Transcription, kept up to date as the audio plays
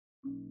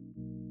Welcome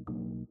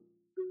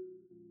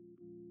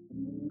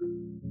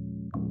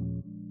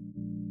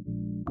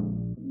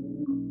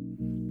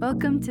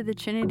to the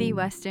Trinity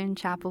Western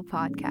Chapel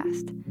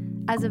podcast.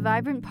 As a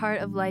vibrant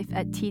part of life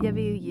at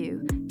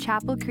TWU,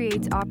 Chapel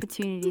creates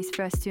opportunities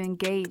for us to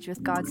engage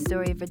with God's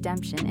story of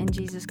redemption in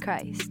Jesus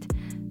Christ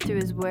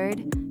through His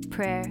Word,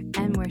 prayer,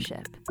 and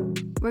worship.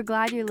 We're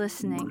glad you're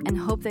listening and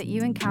hope that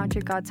you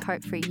encounter God's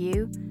heart for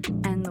you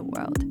and the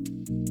world.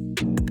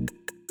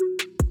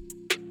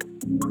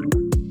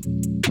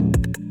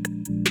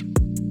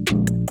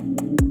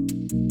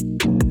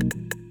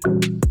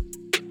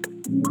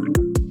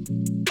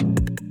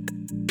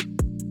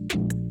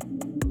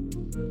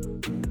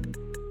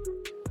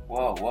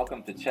 Well,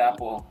 welcome to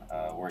Chapel.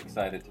 We're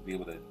excited to be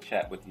able to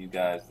chat with you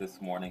guys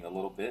this morning a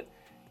little bit.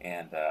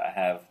 And I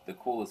have the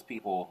coolest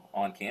people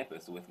on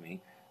campus with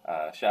me.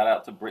 Shout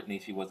out to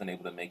Brittany. She wasn't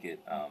able to make it.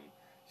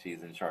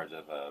 She's in charge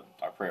of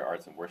our prayer,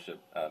 arts, and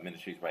worship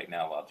ministries right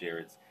now while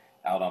Jared's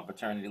out on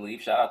paternity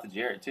leave. Shout out to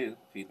Jared, too,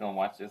 if he's going to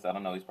watch this. I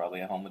don't know. He's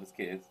probably at home with his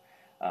kids.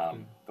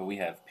 But we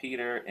have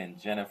Peter and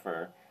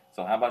Jennifer.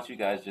 So how about you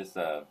guys just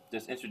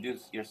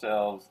introduce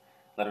yourselves,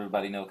 let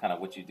everybody know kind of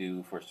what you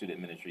do for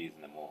student ministries,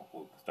 and then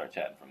we'll start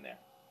chatting from there.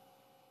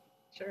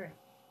 Sure.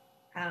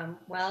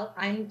 Well,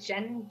 I'm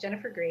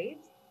Jennifer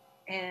Graves,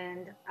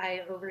 and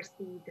I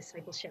oversee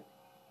discipleship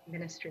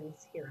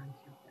ministries here on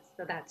campus.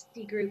 So that's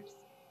D groups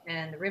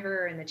and the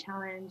River and the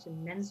Challenge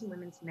and men's and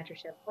women's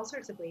mentorship, all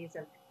sorts of ways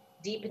of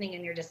deepening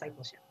in your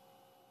discipleship.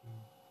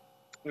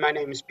 My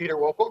name is Peter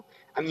Wopel.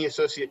 I'm the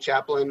Associate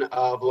Chaplain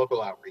of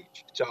Local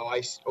Outreach. So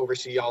I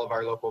oversee all of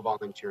our local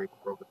volunteering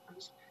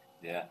programs.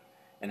 Yeah.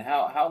 And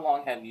how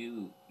long have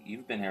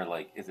you've been here?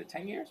 Like, is it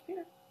 10 years,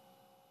 Peter?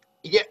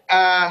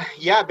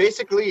 Yeah,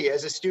 basically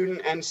as a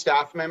student and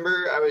staff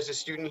member. I was a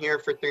student here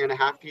for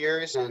 3.5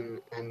 years,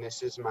 and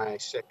this is my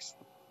 6th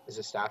as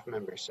a staff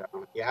member. So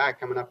yeah,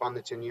 coming up on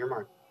the 10-year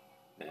mark.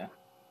 Yeah.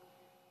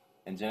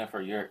 And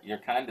Jennifer, you're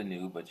kind of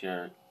new, but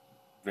you're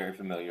very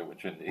familiar with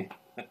Trinity.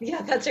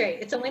 Yeah, that's right.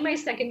 It's only my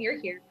 2nd year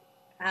here,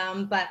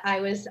 but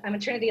I'm a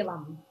Trinity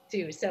alum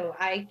too. So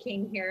I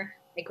came here.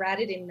 I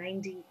graduated in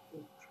 '98.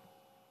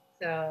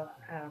 So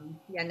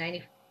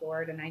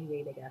 94 to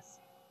 98, I guess,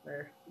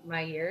 were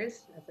my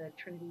years as a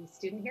Trinity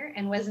student here,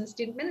 and was in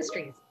student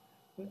ministries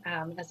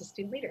as a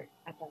student leader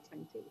at that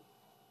time too.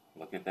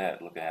 Look at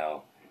that. Look at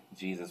how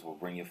Jesus will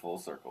bring you full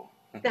circle.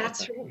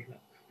 That's right.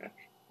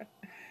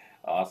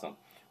 Awesome.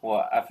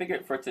 Well, I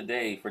figured for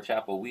today, for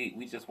Chapel,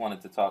 we just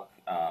wanted to talk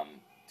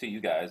to you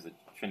guys, the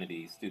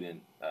Trinity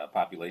student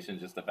population,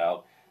 just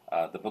about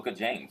the book of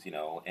James,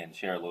 and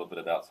share a little bit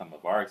about some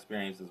of our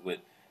experiences with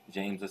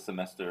James this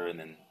semester, and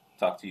then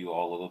talk to you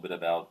all a little bit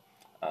about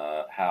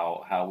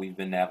how we've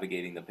been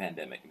navigating the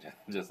pandemic,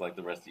 just like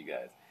the rest of you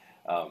guys.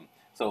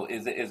 So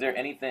is there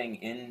anything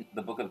in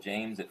the book of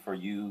James that for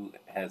you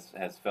has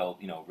felt,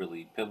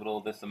 really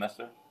pivotal this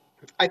semester?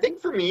 I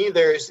think for me,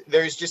 there's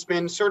just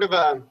been sort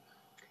of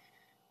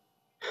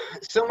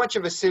so much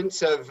of a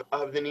sense of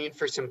the need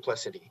for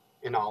simplicity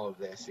in all of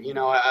this.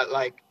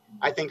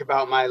 I think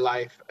about my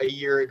life a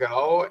year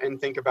ago and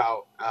think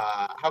about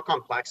how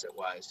complex it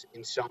was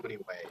in so many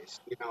ways,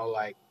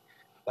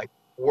 like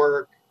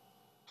work,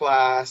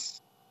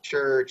 class,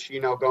 church,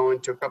 going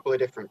to a couple of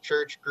different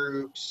church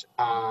groups,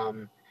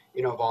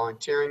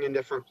 volunteering in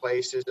different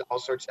places, all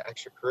sorts of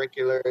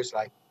extracurriculars,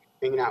 like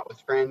hanging out with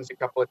friends a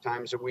couple of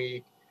times a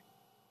week,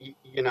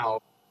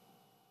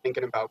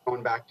 thinking about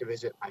going back to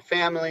visit my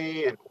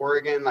family in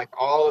Oregon, like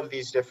all of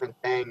these different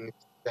things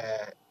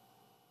that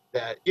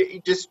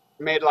it just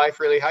made life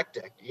really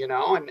hectic,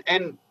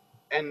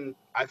 and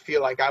I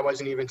feel like I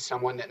wasn't even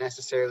someone that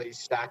necessarily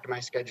stacked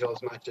my schedule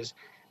as much as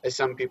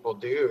some people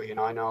do.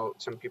 I know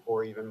some people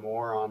were even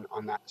more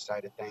on that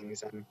side of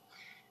things,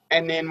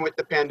 and then with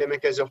the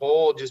pandemic as a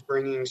whole, just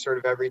bringing sort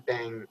of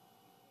everything,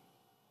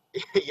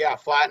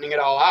 flattening it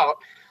all out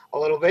a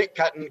little bit,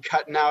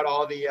 cutting out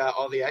all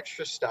the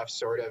extra stuff,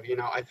 sort of.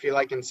 I feel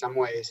like in some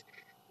ways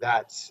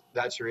that's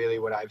really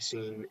what I've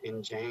seen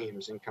in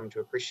James and come to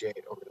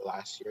appreciate over the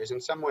last years. In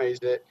some ways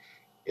that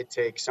it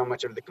takes so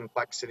much of the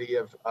complexity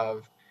of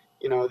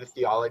the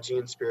theology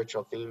and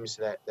spiritual themes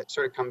that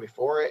sort of come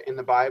before it in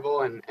the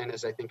Bible, and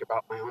as I think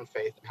about my own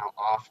faith and how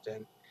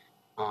often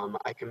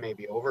I can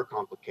maybe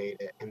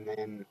overcomplicate it, and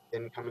then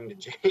coming to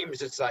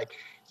James, it's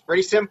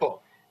pretty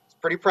simple. It's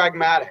pretty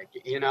pragmatic,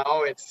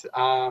 it's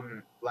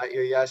let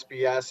your yes be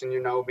yes and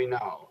your no be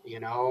no,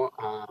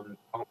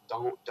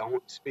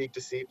 don't speak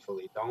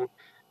deceitfully, don't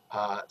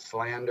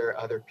slander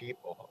other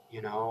people,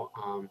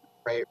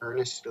 pray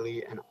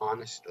earnestly and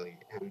honestly,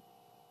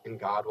 and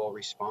God will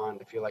respond.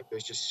 I feel like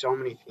there's just so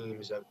many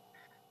themes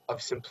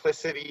of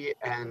simplicity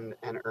and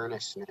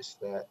earnestness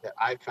that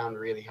I've found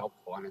really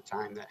helpful in a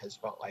time that has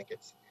felt like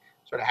it's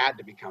sort of had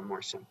to become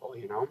more simple,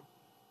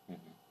 Mm-hmm.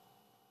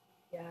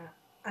 Yeah.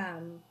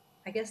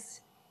 I guess,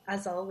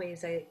 as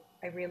always, I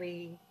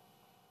really,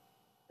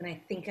 when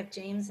I think of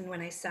James and when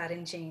I sat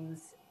in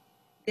James,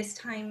 this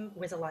time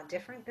was a lot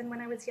different than when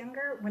I was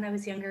younger. When I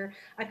was younger,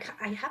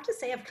 I have to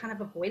say I've kind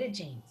of avoided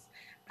James.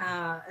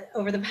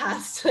 over the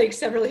past like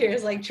several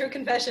years, like true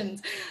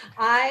confessions.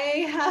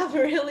 I have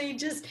really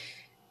just,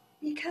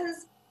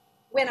 because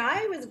when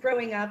I was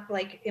growing up,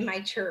 like in my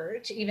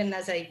church, even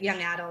as a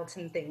young adult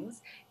and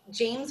things,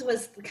 James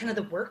was kind of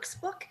the works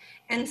book.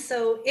 And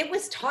so it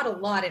was taught a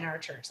lot in our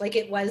church. Like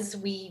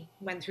we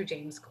went through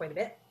James quite a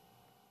bit.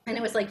 And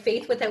it was like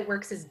faith without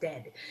works is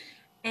dead.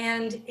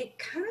 And it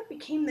kind of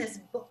became this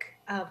book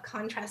of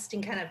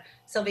contrasting kind of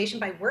salvation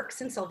by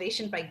works and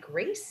salvation by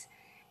grace.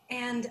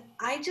 And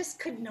I just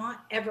could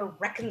not ever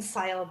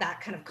reconcile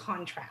that kind of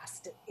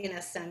contrast in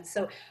a sense.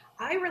 So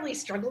I really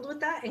struggled with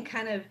that and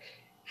kind of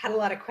had a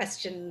lot of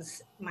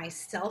questions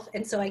myself.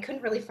 And so I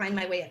couldn't really find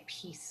my way at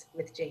peace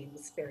with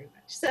James very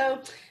much.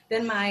 So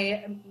then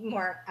my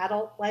more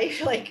adult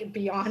life, like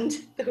beyond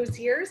those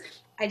years,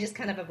 I just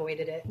kind of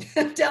avoided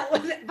it, dealt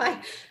with it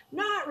by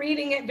not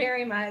reading it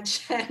very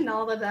much and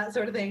all of that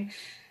sort of thing.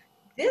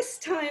 This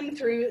time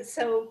through,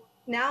 so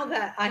now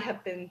that I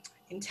have been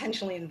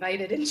intentionally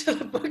invited into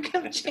the book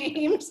of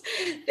James,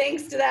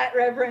 thanks to that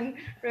Reverend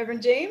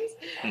James.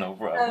 No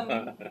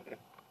problem.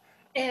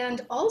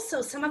 And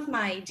also some of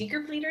my D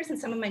group leaders and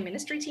some of my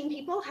ministry team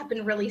people have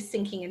been really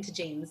sinking into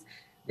James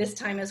this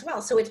time as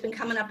well. So it's been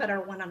coming up at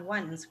our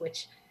one-on-ones,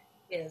 which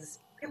is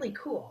really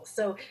cool.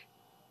 So,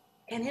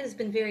 and it has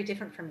been very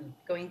different for me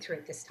going through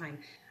it this time.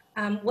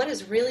 What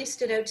has really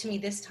stood out to me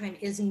this time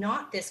is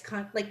not this,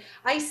 like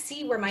I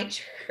see where my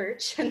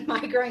church and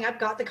my growing up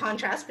got the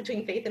contrast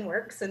between faith and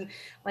works and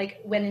like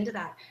went into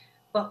that.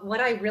 But what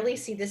I really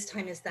see this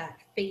time is that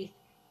faith,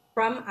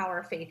 from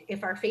our faith,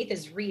 if our faith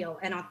is real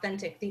and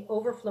authentic, the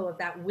overflow of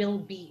that will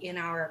be in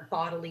our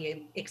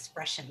bodily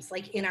expressions,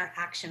 like in our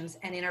actions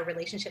and in our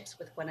relationships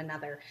with one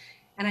another.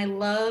 And I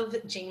love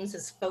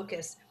James's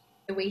focus,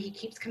 the way he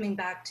keeps coming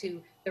back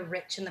to the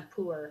rich and the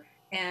poor.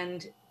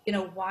 And, you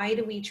know, why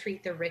do we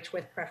treat the rich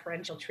with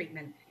preferential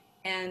treatment?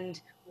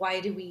 And why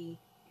do we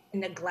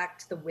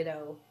neglect the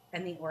widow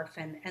and the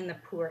orphan and the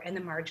poor and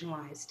the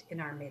marginalized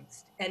in our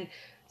midst? And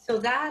so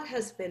that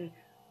has been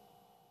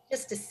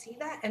just to see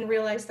that and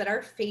realize that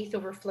our faith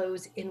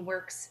overflows in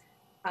works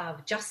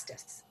of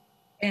justice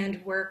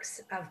and works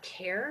of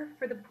care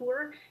for the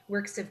poor,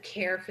 works of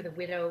care for the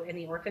widow and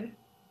the orphan.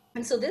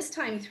 And so this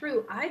time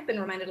through, I've been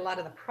reminded a lot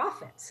of the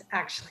prophets,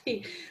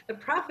 actually, the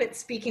prophets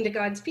speaking to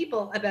God's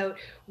people about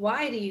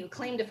why do you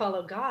claim to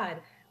follow God,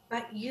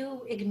 but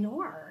you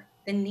ignore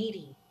the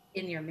needy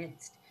in your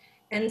midst.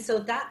 And so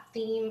that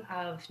theme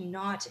of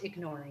not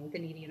ignoring the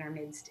needy in our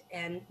midst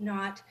and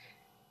not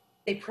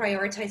they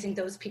prioritizing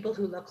those people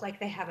who look like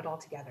they have it all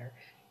together.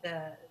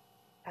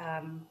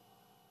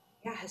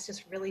 Has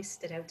just really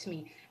stood out to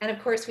me. And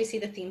of course, we see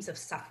the themes of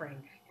suffering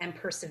and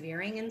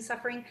persevering in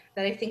suffering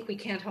that I think we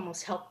can't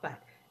almost help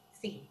but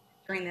see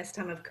during this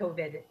time of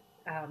COVID,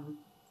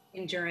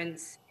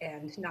 endurance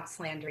and not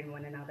slandering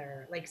one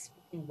another, like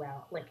speaking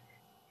well, like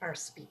our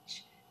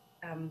speech.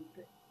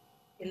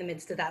 In the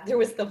midst of that, there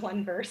was the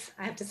one verse,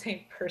 I have to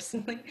say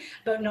personally,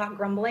 about not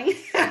grumbling.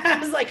 I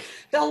was like,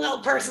 felt a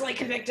little personally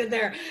convicted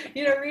there,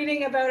 you know,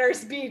 reading about our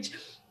speech.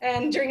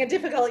 And during a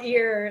difficult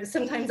year,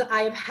 sometimes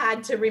I've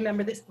had to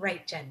remember this,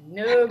 right, Jen,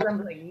 no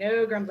grumbling,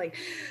 no grumbling.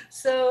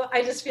 So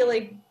I just feel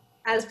like,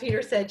 as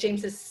Peter said,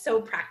 James is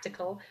so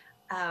practical.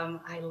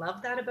 I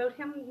love that about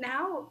him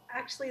now,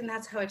 actually, and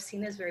that's how I've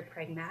seen it, as very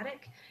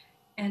pragmatic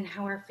and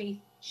how our faith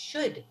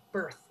should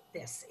birth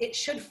this. It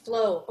should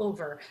flow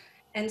over.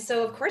 And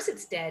so, of course,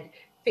 it's dead.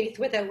 Faith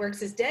without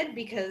works is dead,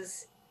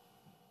 because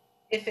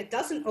if it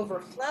doesn't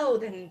overflow,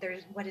 then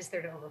what is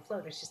there to overflow?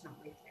 There's just not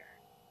life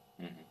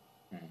there.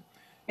 Mm-hmm. Mm-hmm.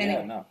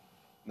 Anyway. Yeah,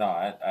 no,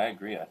 I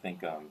agree. I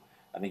think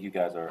you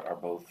guys are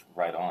both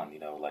right on. You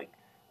know, like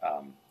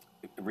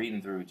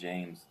reading through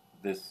James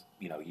this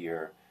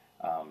year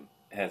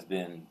has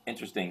been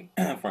interesting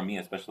for me,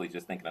 especially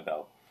just thinking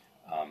about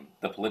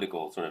the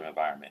political sort of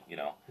environment. You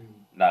know,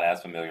 not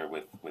as familiar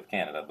with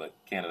Canada, but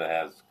Canada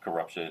has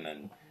corruption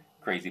and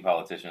crazy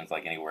politicians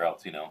like anywhere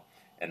else, you know,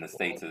 and the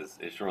States is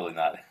surely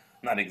not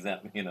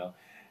exempt, you know.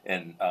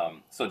 And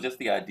so just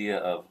the idea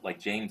of, like,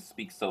 James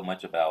speaks so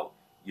much about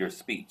your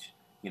speech,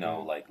 you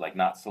know, like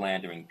not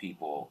slandering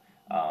people,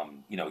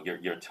 you know,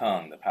 your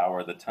tongue, the power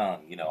of the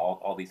tongue, you know,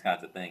 all these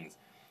kinds of things.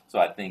 So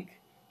I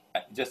think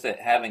just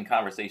having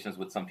conversations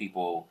with some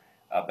people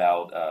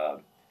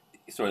about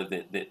sort of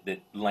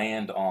that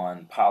land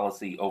on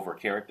policy over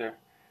character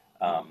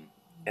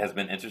has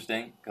been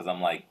interesting, because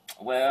I'm like,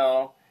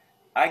 well,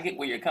 I get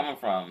where you're coming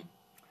from,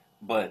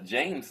 but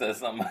James says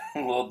something a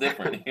little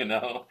different, you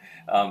know.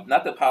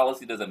 Not that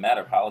policy doesn't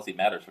matter. Policy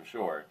matters for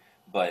sure.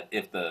 But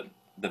if the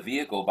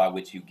vehicle by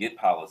which you get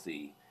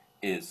policy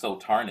is so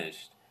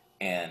tarnished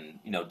and,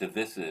 you know,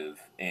 divisive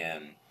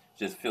and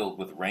just filled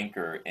with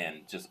rancor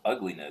and just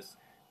ugliness,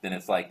 then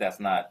it's like that's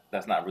not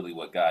really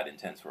what God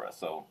intends for us.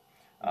 So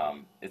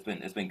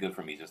it's been good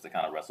for me just to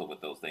kind of wrestle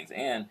with those things.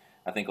 And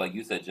I think, like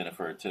you said,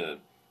 Jennifer, to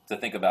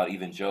think about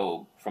even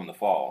Job from the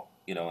fall,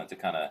 you know, and to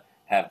kind of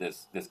have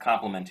this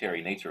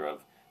complementary nature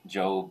of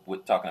Job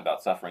with talking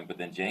about suffering, but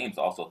then James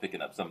also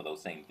picking up some of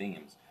those same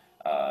themes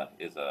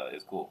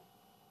is cool.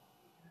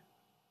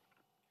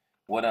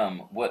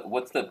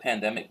 what's the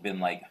pandemic been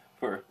like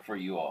for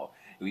you all?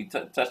 We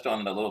touched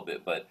on it a little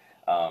bit, but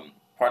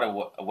part of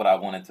what I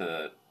wanted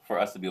to for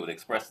us to be able to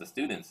express to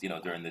students,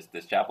 during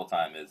this chapel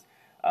time is,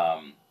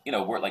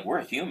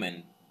 we're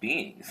human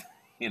beings,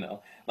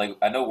 like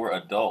I know we're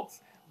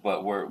adults,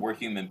 but we're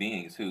human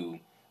beings who,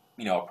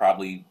 are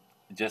probably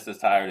just as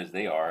tired as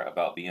they are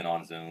about being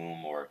on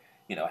Zoom or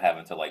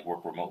having to like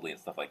work remotely and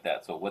stuff like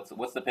that. So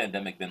what's the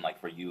pandemic been like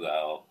for you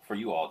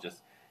all,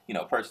 just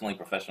personally,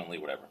 professionally,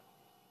 whatever?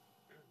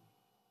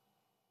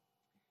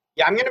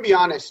 Yeah, I'm gonna be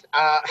honest.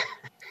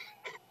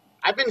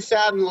 I've been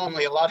sad and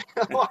lonely a lot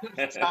of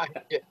the time.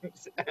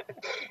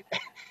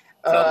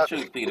 Tell the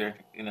truth, Peter.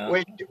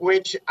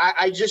 Which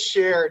I just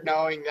shared,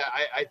 knowing that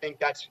I think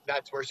that's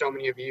where so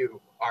many of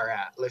you are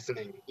at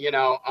listening.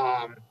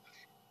 Yeah,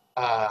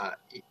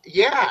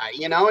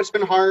 it's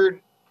been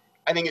hard.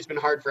 I think it's been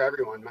hard for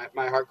everyone.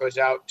 My heart goes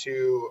out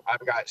to,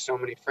 I've got so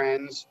many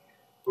friends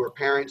who are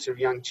parents of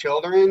young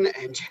children,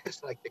 and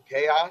just like the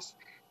chaos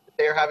that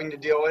they're having to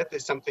deal with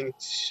is something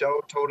so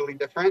totally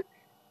different.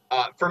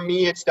 For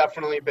me, it's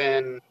definitely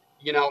been,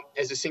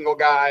 as a single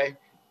guy,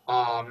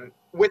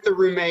 with a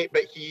roommate,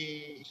 but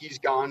he's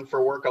gone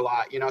for work a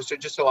lot, so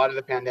just a lot of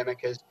the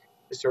pandemic has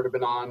sort of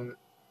been on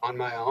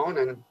my own,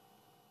 and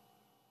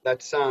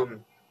that's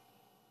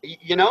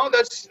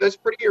that's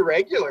pretty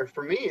irregular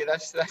for me.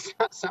 That's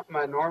not something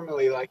I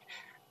normally like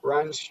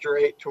run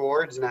straight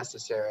towards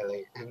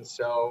necessarily, and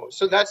so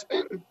that's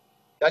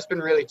been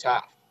really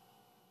tough,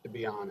 to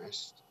be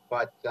honest.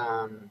 But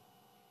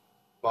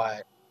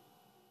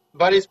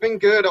it's been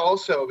good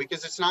also,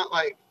 because it's not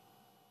like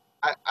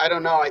I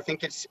don't know. I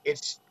think it's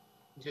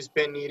just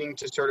been needing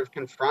to sort of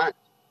confront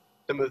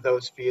some of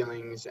those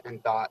feelings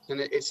and thoughts,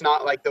 and it's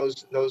not like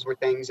those were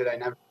things that I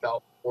never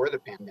felt before the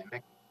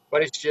pandemic.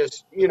 But it's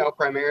just,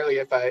 primarily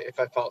if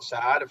I felt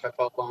sad, if I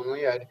felt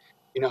lonely, I'd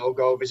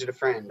go visit a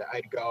friend.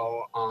 I'd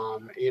go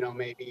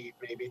maybe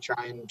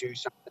try and do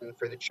something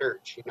for the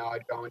church.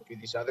 I'd go and do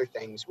these other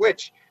things,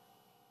 which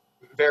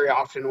very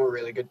often were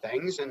really good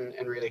things and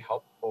really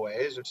helpful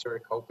ways of sort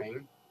of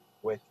coping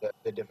with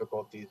the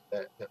difficulties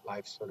that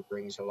life sort of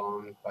brings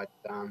along.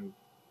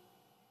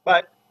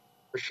 But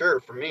for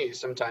sure, for me,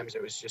 sometimes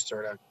it was just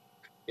sort of,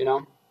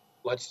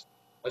 let's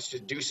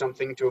just do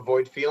something to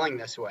avoid feeling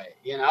this way,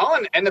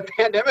 and the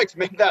pandemic's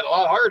made that a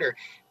lot harder.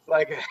 It's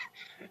like,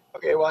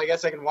 okay, well, I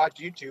guess I can watch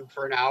YouTube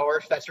for an hour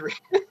if that's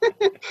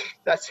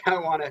that's how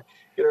I want to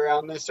get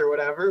around this or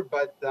whatever.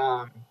 But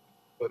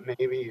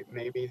maybe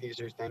these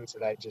are things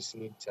that I just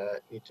need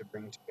to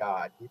bring to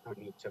God.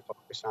 Need to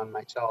focus on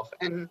myself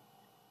and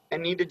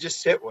need to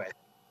just sit with.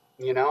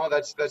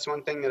 That's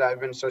one thing that I've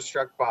been so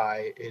struck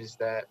by, is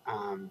that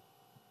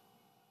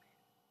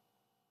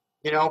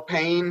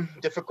pain,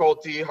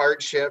 difficulty,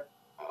 hardship,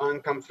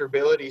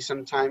 uncomfortability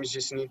sometimes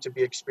just need to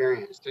be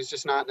experienced. There's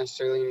just not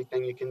necessarily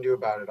anything you can do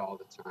about it all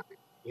the time.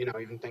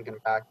 Even thinking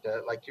back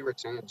to, like you were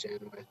saying,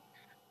 Jen,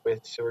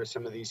 with sort of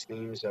some of these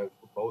themes of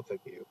both of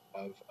you,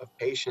 of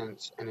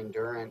patience and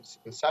endurance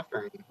and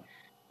suffering,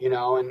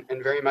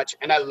 and very much,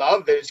 and I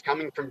love that it's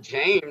coming from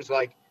James,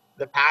 like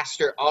the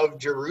pastor of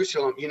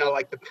Jerusalem,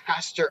 like the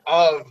pastor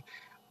of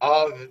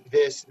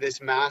this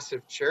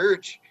massive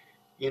church,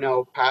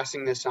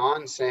 passing this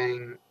on,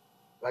 saying,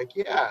 like,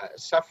 yeah,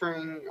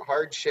 suffering,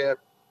 hardship,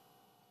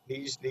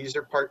 these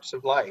are parts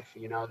of life.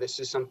 This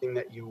is something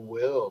that you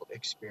will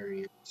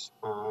experience,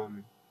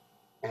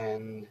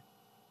 and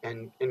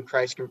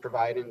Christ can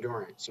provide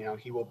endurance.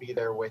 He will be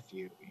there with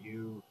you.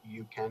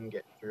 You can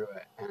get through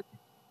it. And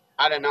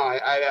I don't know.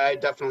 I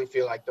definitely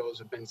feel like those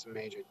have been some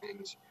major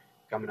things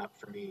coming up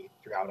for me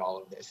throughout all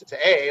of this. It's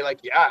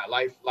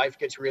life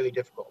gets really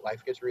difficult.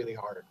 Life gets really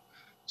hard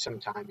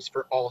sometimes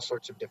for all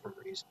sorts of different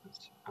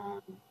reasons.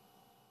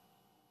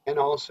 And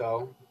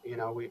also,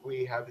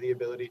 we have the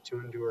ability to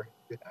endure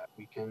through that.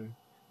 We can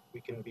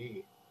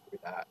be through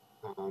that.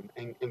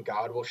 And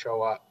God will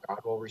show up.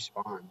 God will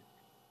respond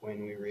when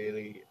we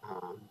really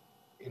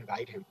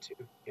invite him to,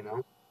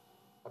 How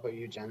about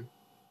you, Jen?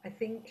 I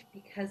think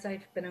because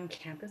I've been on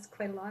campus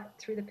quite a lot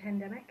through the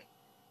pandemic,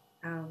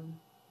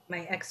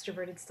 my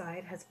extroverted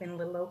side has been a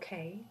little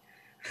okay.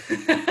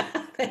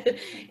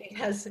 It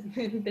has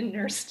been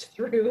nursed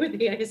through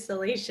the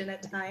isolation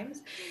at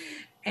times.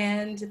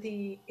 And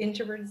the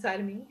introverted side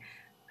of me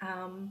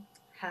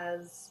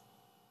has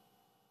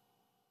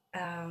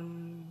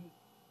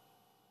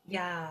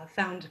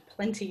found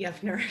plenty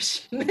of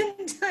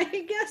nourishment,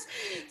 I guess.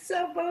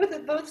 So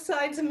both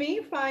sides of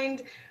me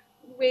find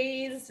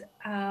ways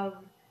of,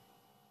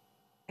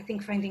 I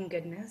think, finding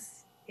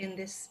goodness in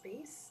this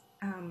space.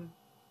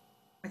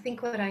 I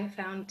think what I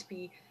found to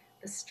be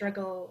the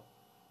struggle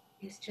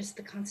is just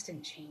the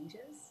constant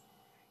changes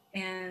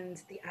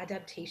and the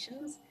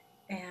adaptations.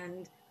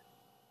 And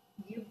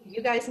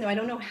you guys know, I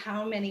don't know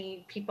how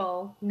many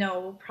people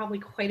know, probably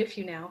quite a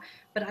few now,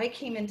 but I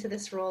came into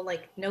this role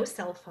like no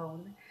cell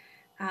phone.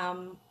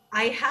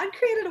 I had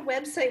created a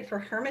website for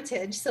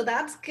Hermitage, so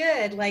that's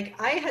good. Like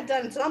I had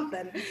done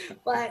something,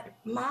 but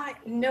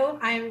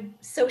I'm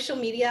social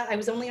media. I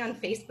was only on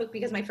Facebook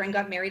because my friend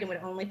got married and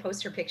would only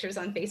post her pictures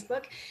on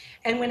Facebook.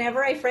 And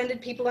whenever I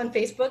friended people on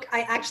Facebook,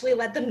 I actually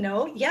let them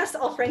know, yes,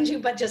 I'll friend you,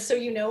 but just so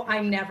you know,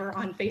 I'm never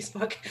on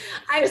Facebook.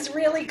 I was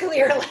really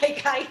clear.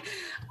 Like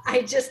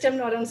I just am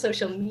not on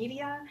social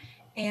media,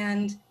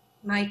 and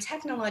my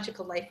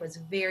technological life was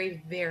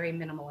very, very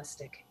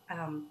minimalistic.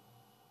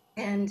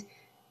 And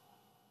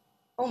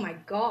oh my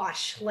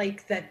gosh,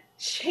 like the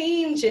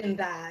change in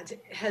that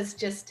has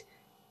just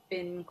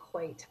been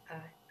quite a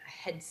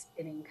head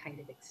spinning kind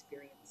of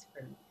experience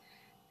for me.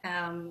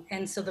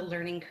 And so the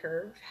learning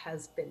curve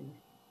has been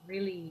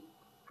really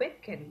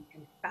quick and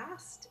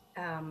fast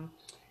and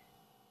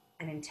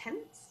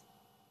intense.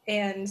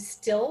 And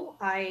still,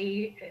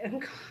 I am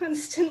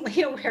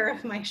constantly aware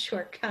of my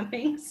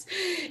shortcomings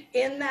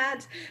in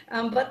that.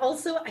 But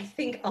also, I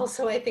think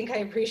I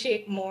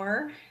appreciate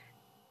more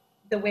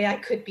the way I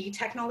could be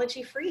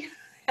technology free.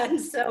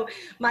 And so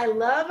my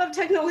love of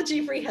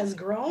technology free has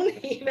grown,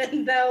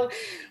 even though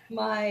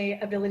my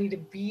ability to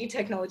be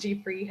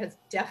technology free has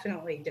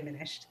definitely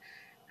diminished.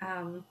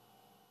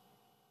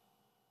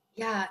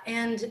 Yeah,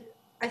 and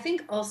I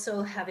think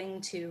also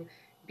having to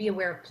be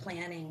aware of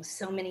planning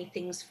so many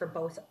things for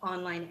both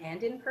online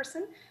and in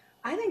person.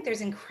 I think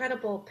there's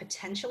incredible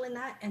potential in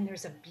that, and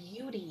there's a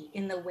beauty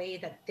in the way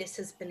that this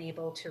has been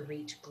able to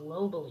reach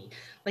globally.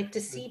 Like to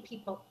see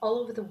people all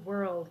over the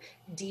world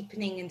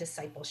deepening in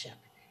discipleship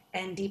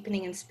and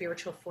deepening in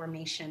spiritual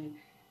formation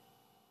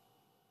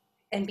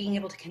and being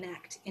able to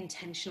connect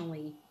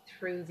intentionally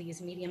through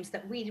these mediums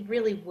that we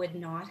really would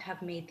not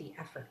have made the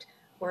effort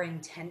or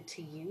intent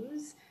to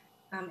use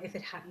if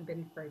it hadn't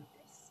been for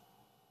this.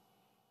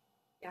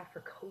 Yeah,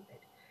 for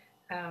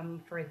COVID,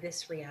 for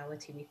this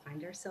reality we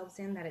find ourselves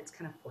in, that it's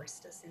kind of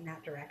forced us in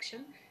that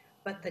direction.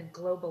 But the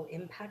global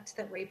impact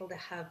that we're able to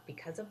have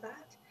because of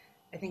that,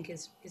 I think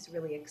is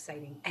really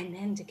exciting. And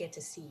then to get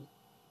to see,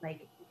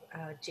 like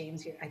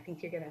James, I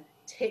think you're going to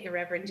take,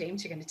 Reverend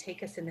James, you're going to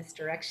take us in this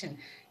direction,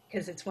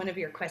 because it's one of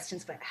your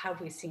questions, but have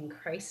we seen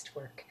Christ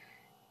work?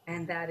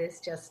 And that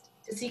is just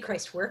to see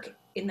Christ work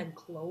in the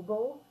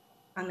global,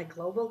 on the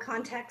global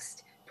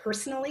context,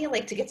 personally,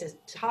 like to get to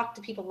talk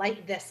to people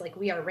like this, like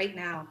we are right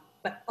now,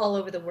 but all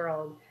over the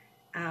world.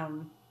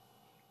 And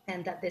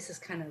that this is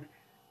kind of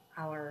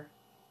our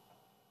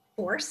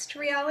forced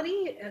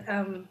reality,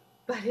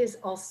 but is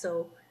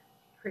also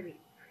a good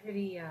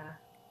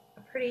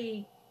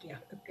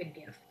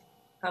gift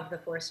of the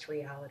forced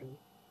reality.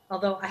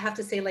 Although I have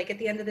to say, like at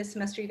the end of this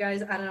semester, you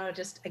guys, I don't know,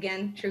 just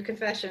again, true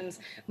confessions,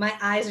 my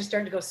eyes are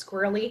starting to go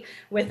squirrely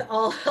with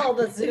all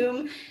the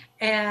Zoom,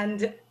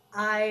 and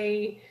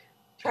I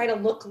try to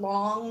look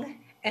long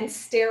and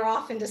stare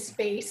off into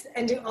space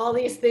and do all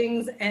these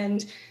things.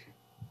 And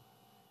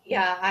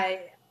yeah,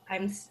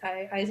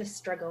 I just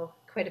struggle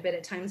quite a bit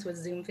at times with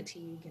Zoom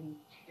fatigue and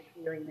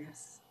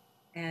weariness,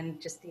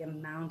 and just the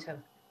amount of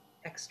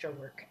extra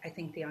work I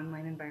think the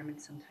online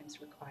environment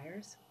sometimes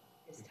requires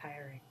is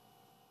tiring.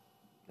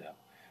 Yeah,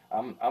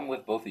 I'm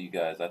with both of you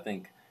guys. I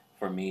think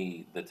for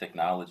me, the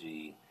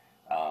technology,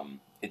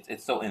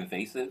 it's so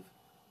invasive,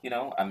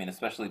 I mean,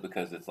 especially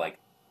because it's like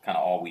kind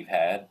of all we've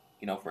had,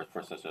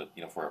 for such a,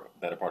 for a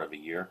better part of a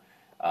year.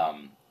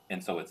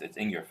 And so it's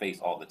in your face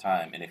all the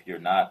time. And if you're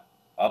not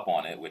up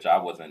on it, which I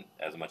wasn't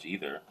as much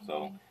either.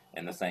 So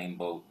in the same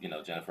boat,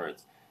 Jennifer,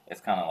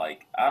 it's kind of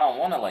like, I don't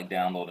want to like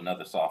download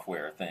another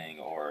software thing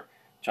or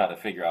try to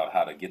figure out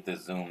how to get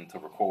this Zoom to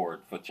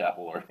record for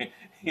chapel or,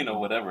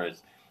 whatever.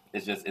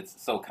 It's just,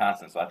 it's so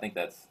constant. So I think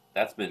that's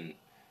been,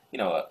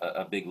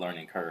 a big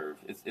learning curve.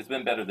 It's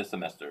been better this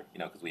semester,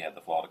 because we had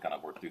the fall to kind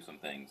of work through some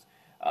things.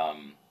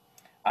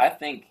 I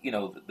think,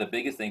 the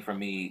biggest thing for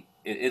me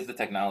is the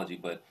technology,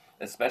 but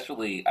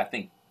especially I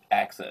think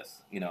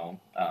access,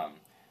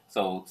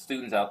 so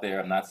students out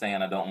there, I'm not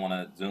saying I don't want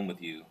to Zoom with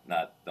you.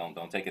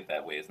 Don't take it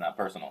that way. It's not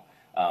personal.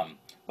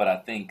 But I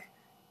think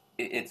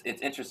it's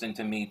interesting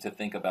to me to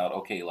think about,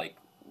 okay, like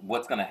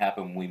what's going to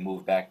happen when we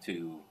move back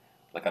to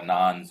like a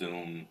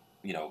non-Zoom,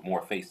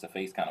 more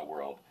face-to-face kind of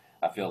world.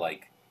 I feel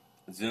like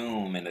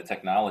Zoom and the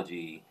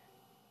technology,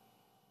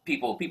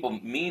 people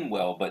mean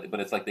well, but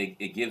it's like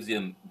it gives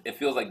them, it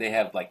feels like they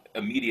have like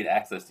immediate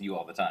access to you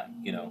all the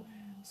time,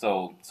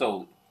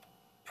 So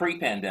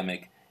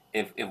pre-pandemic,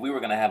 if we were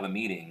going to have a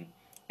meeting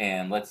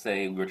and let's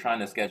say we were trying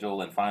to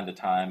schedule and find a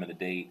time and a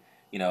date,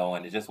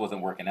 and it just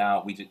wasn't working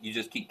out, you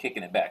just keep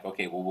kicking it back.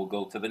 Okay, well, we'll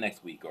go to the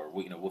next week, or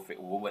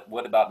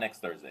what about next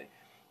Thursday?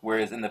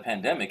 Whereas in the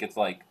pandemic, it's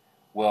like,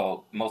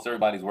 well, most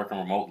everybody's working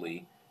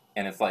remotely,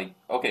 and it's like,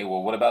 okay,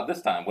 well, what about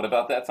this time? What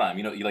about that time?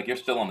 You're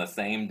still on the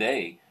same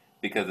day,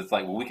 because it's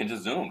like, well, we can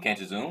just Zoom. Can't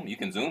you Zoom? You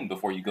can Zoom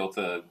before you go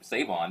to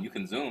Save On. You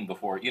can Zoom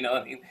before, what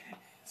I mean?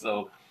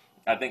 So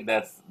I think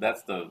that's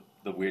the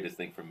weirdest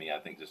thing for me. I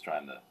think just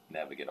trying to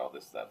navigate all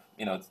this stuff.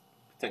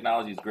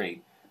 Technology is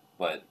great,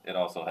 but it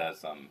also has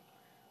some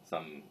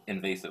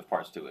invasive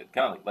parts to it.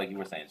 Kind of like you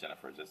were saying,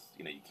 Jennifer. Just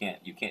you can't.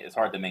 It's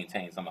hard to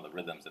maintain some of the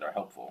rhythms that are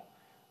helpful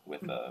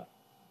with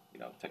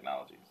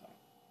technology. So.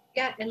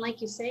 Yeah, and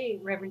like you say,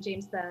 Reverend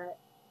James, the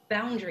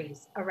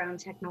boundaries around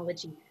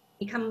technology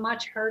become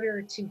much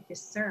harder to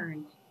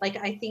discern. Like,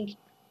 I think,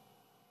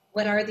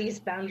 what are these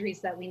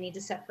boundaries that we need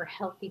to set for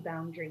healthy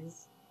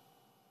boundaries?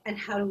 And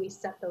how do we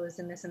set those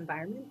in this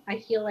environment? I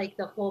feel like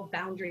the whole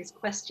boundaries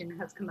question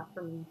has come up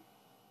for me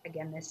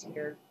again this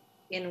year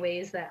in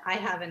ways that I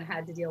haven't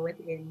had to deal with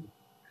in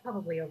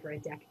probably over a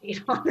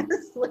decade,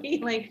 honestly.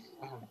 Like,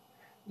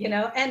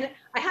 and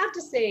I have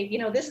to say,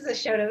 this is a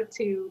shout out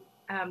to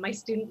my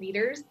student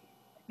leaders,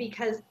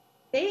 because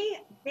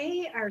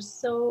they are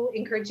so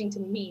encouraging to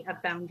me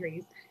of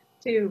boundaries.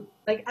 To,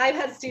 like, I've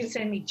had students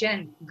say to me,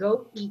 Jen,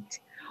 go eat.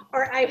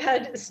 Or I've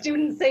had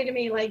students say to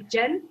me, like,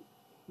 Jen,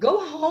 go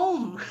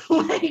home.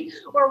 Like,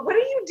 or what are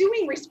you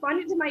doing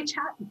responding to my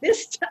chat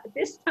this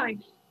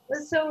time?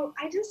 So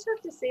I just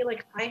have to say,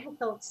 like, I have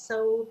felt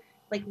so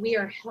like we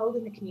are held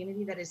in a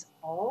community that is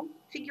all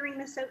figuring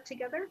this out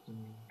together.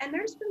 And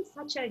there's been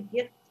such a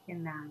gift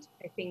in that.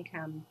 I think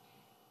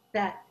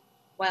that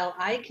while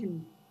I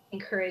can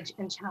encourage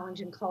and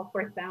challenge and call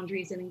forth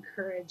boundaries and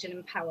encourage and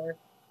empower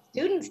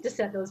students to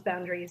set those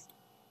boundaries,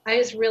 I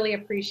just really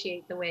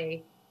appreciate the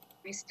way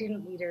my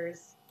student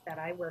leaders that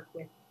I work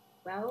with,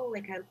 well,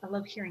 like, I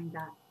love hearing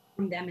that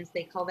from them as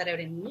they call that out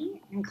in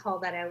me and call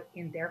that out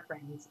in their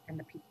friends and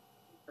the people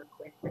they work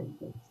with.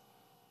 And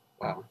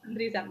Wow.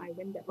 somebody's at my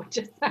window,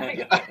 just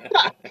like.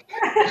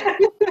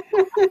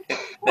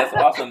 That's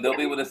awesome. They'll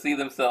be able to see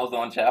themselves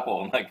on Chapel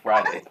on like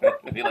Friday.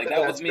 Be like, that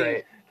That's was me.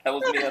 great. That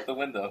was me at the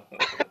window.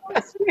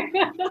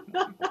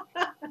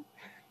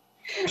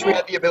 Wish we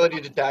had the ability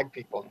to tag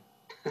people.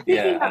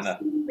 Yeah, I know.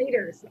 Student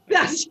leaders.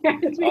 That's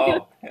right.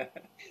 Oh,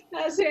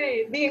 That's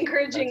right. The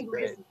encouraging That's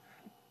great. voices.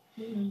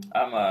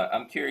 Mhm.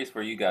 I'm curious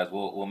for you guys.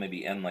 We'll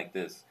maybe end like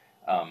this.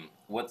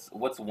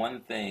 What's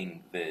one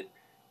thing that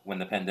when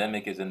the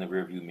pandemic is in the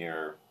rearview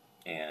mirror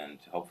and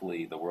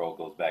hopefully the world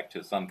goes back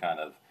to some kind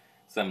of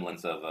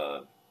semblance of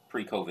a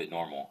pre-COVID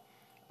normal,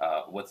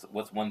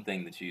 what's one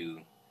thing that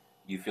you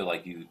feel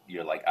like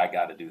you're like, I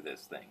got to do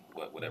this thing,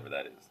 whatever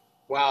that is.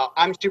 Well,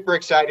 I'm super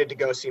excited to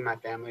go see my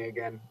family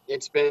again.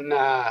 It's been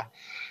a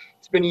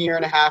year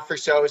and a half or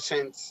so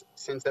since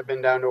I've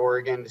been down to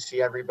Oregon to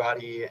see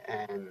everybody.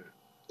 And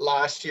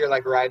last year,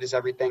 like right as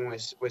everything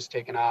was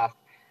taken off,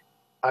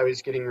 I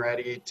was getting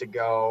ready to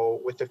go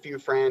with a few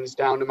friends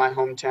down to my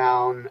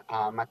hometown.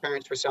 My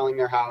parents were selling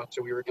their house,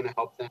 so we were going to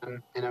help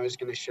them, and I was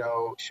going to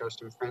show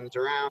some friends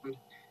around,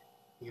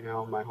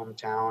 my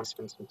hometown,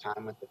 spend some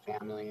time with the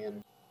family,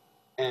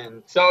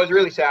 and so it was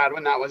really sad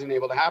when that wasn't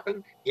able to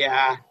happen.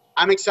 Yeah,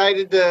 I'm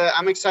excited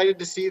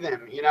to see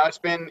them.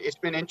 It's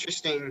been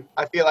interesting.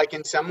 I feel like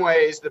in some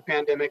ways the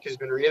pandemic has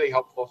been really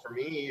helpful for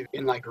me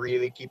in like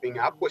really keeping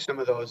up with some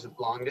of those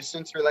long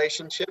distance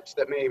relationships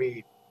that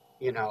maybe,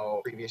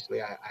 previously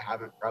I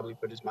haven't probably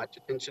put as much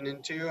attention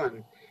into,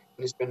 and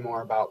it's been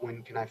more about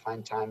when can I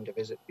find time to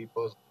visit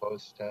people as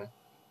opposed to,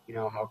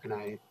 how can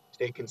I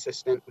stay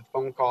consistent with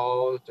phone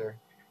calls or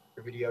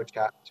video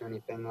chats or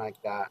anything like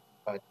that.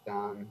 But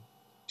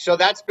so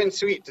that's been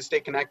sweet to stay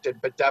connected,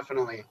 but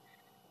definitely,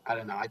 I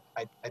don't know.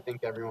 I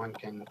think everyone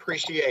can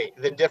appreciate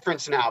the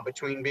difference now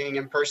between being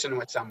in person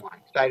with someone.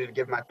 Excited to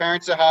give my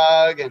parents a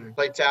hug and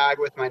play tag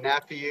with my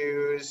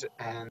nephews,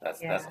 and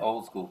That's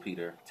old school,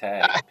 Peter.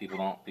 Tag. People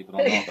don't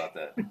know about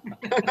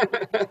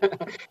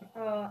that.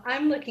 Oh,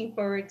 I'm looking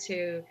forward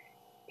to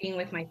being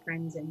with my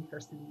friends in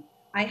person.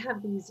 I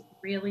have these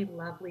really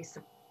lovely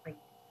like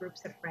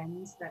groups of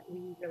friends that we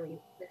really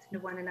listen to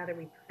one another,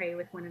 we pray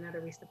with one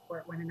another, we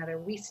support one another.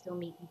 We still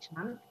meet each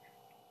month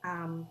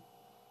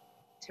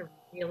to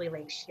really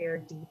like share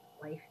deep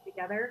life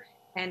together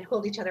and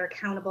hold each other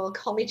accountable,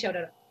 call each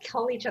other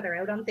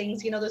out on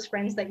things. Those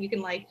friends that you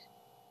can like,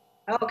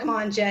 oh, come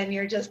on, Jen,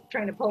 you're just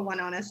trying to pull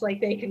one on us.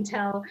 Like, they can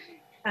tell,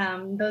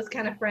 those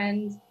kind of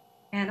friends.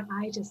 And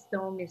I just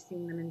so miss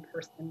seeing them in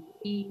person.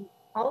 We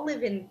all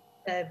live in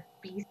the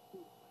BC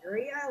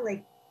area.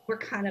 Like, we're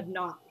kind of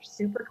not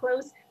super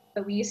close,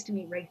 but we used to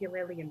meet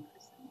regularly in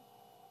person.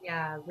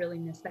 Yeah, really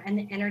miss that. And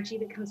the energy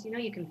that comes,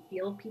 you can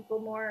feel people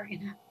more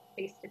in a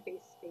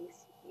face-to-face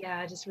space.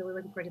 Yeah, just really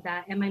looking forward to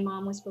that. And my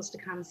mom was supposed to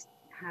come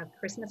have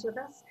Christmas with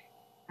us,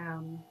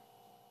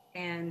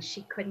 and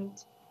she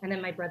couldn't. And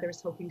then my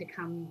brother's hoping to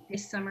come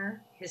this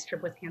summer. His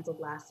trip was canceled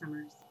last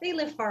summer. They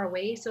live far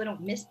away, so I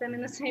don't miss them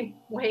in the same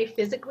way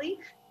physically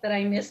that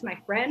I miss my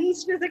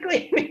friends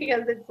physically,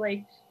 because it's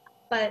like,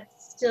 but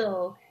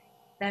still,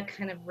 that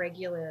kind of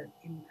regular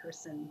in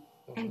person.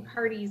 And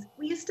parties.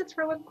 We used to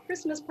throw a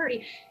Christmas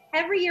party.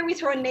 Every year we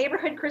throw a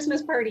neighborhood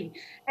Christmas party.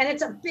 And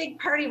it's a big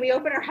party. We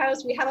open our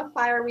house, we have a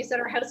fire, we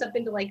set our house up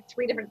into like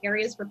 3 different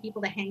areas for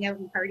people to hang out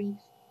and party.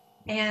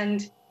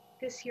 And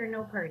this year,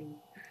 no party.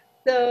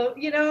 So,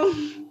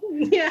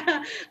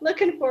 yeah,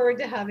 looking forward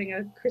to having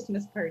a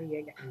Christmas party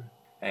again.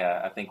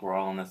 Yeah, I think we're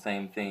all on the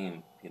same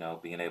theme,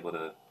 being able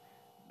to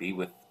be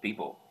with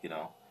people,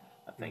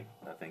 I think,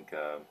 I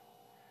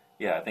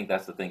think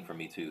that's the thing for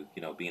me too,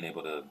 being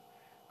able to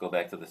go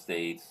back to the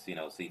States,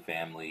 see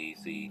family,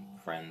 see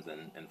friends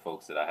and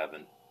folks that I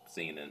haven't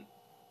seen in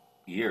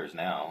years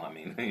now. I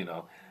mean,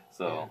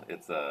 so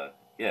it's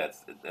yeah,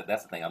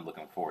 that's the thing I'm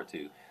looking forward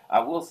to. I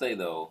will say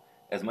though,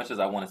 as much as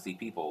I want to see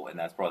people, and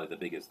that's probably the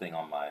biggest thing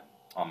on my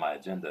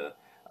agenda.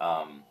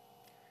 I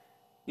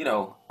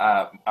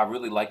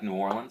really like New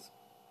Orleans.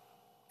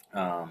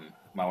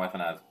 My wife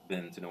and I have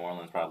been to New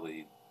Orleans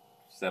probably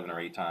 7 or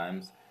 8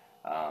 times,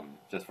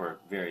 just for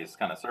various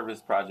kind of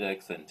service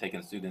projects and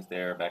taking students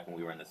there back when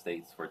we were in the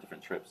States for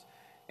different trips.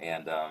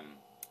 And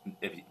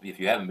if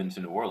you haven't been to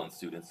New Orleans,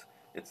 students,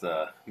 it's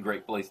a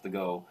great place to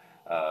go.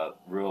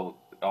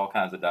 All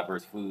kinds of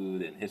diverse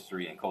food and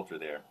history and culture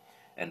there.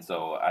 And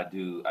so I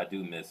do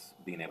miss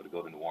being able to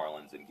go to New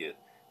Orleans and get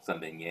some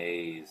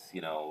beignets,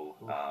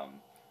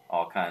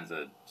 all kinds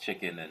of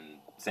chicken and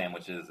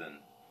sandwiches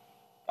and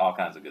all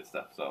kinds of good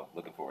stuff. So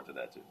looking forward to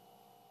that too.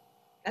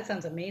 That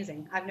sounds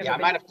amazing. I've never. Yeah, I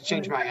might have to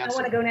change my answer.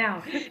 I want to go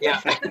now.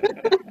 Yeah.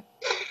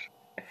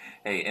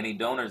 Hey, any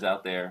donors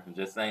out there? I'm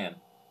just saying.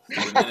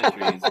 Student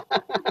Ministries.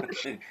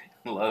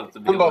 Love to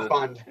be Humble able to.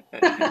 fund.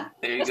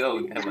 There you go.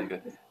 We can have like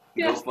a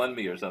Yes.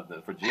 GoFundMe or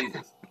something for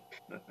Jesus.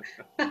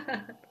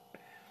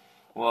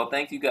 Well,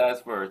 thank you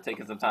guys for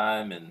taking some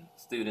time, and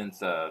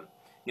students.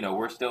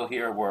 We're still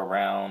here. We're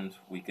around.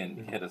 We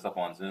can hit us up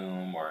on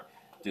Zoom or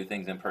do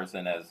things in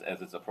person as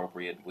it's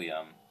appropriate. We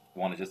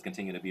want to just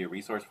continue to be a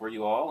resource for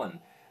you all, and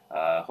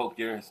hope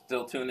you're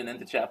still tuning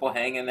into Chapel.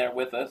 Hang in there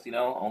with us.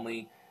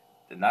 Only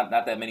not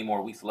that many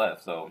more weeks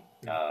left. So,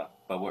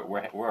 but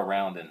we're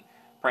around and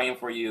praying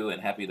for you,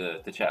 and happy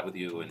to chat with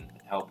you and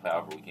help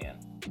however we can.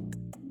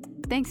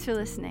 Thanks for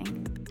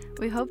listening.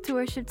 We hope to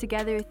worship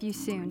together with you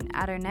soon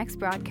at our next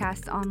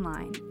broadcast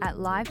online at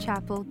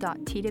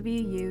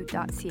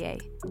livechapel.twu.ca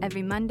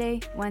every Monday,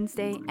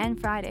 Wednesday, and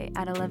Friday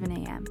at 11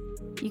 a.m.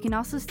 You can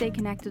also stay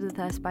connected with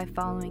us by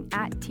following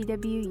at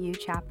TWU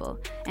Chapel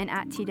and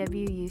at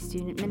TWU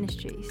Student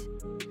Ministries.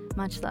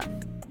 Much love.